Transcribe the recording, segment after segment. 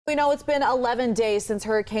We know it's been 11 days since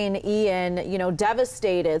Hurricane Ian,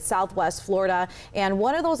 devastated Southwest Florida. And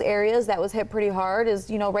one of those areas that was hit pretty hard is,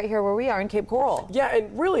 right here where we are in Cape Coral. Yeah,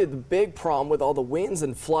 and really the big problem with all the winds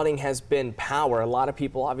and flooding has been power. A lot of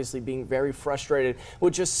people obviously being very frustrated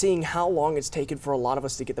with just seeing how long it's taken for a lot of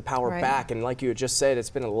us to get the power back. And like you had just said, it's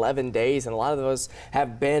been 11 days, and a lot of us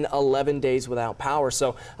have been 11 days without power.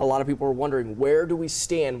 So a lot of people are wondering, where do we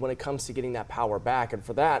stand when it comes to getting that power back? And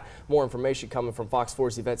for that, more information coming from Fox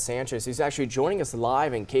 4's Yvette Sanchez. He's actually joining us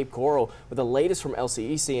live in Cape Coral with the latest from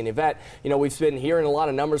LCEC. And Yvette, we've been hearing a lot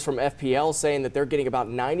of numbers from FPL saying that they're getting about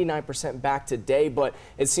 99% back today, but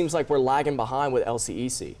it seems like we're lagging behind with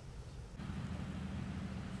LCEC.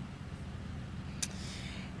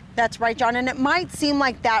 That's right, John, and it might seem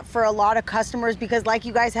like that for a lot of customers because, like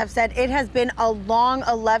you guys have said, it has been a long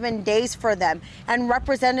 11 days for them. And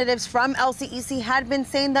representatives from LCEC had been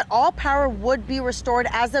saying that all power would be restored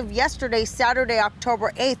as of yesterday, Saturday,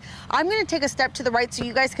 October 8th. I'm going to take a step to the right so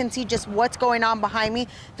you guys can see just what's going on behind me.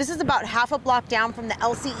 This is about half a block down from the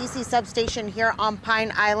LCEC substation here on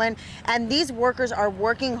Pine Island, and these workers are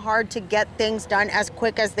working hard to get things done as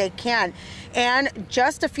quick as they can. And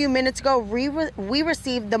just a few minutes ago, we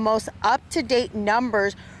received the most up-to-date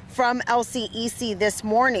numbers from LCEC this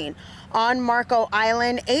morning. On Marco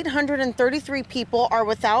Island, 833 people are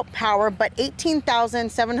without power, but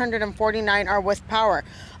 18,749 are with power.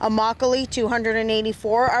 Immokalee,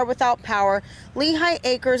 284 are without power. Lehigh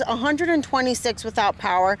Acres, 126 without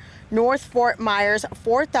power. North Fort Myers,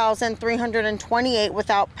 4,328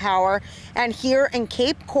 without power. And here in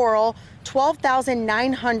Cape Coral,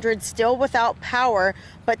 12,900 still without power,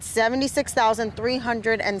 but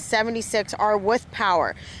 76,376 are with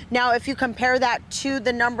power. Now, if you compare that to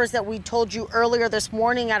the numbers that we told you earlier this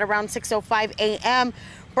morning at around 6:05 a.m.,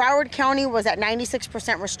 Broward County was at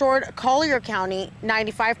 96% restored, Collier County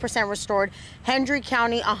 95% restored, Hendry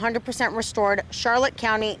County 100% restored, Charlotte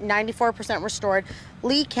County 94% restored,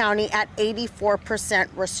 Lee County at 84%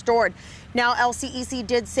 restored. Now, LCEC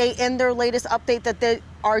did say in their latest update that they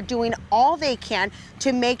are doing all they can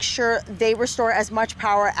to make sure they restore as much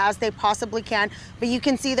power as they possibly can. But you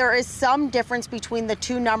can see there is some difference between the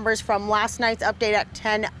two numbers from last night's update at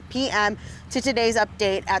 10 p.m. to today's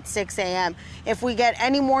update at 6 a.m. If we get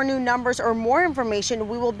any more new numbers or more information,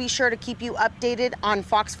 we will be sure to keep you updated on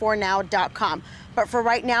fox4now.com. But for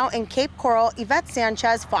right now in Cape Coral, Yvette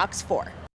Sanchez, Fox 4.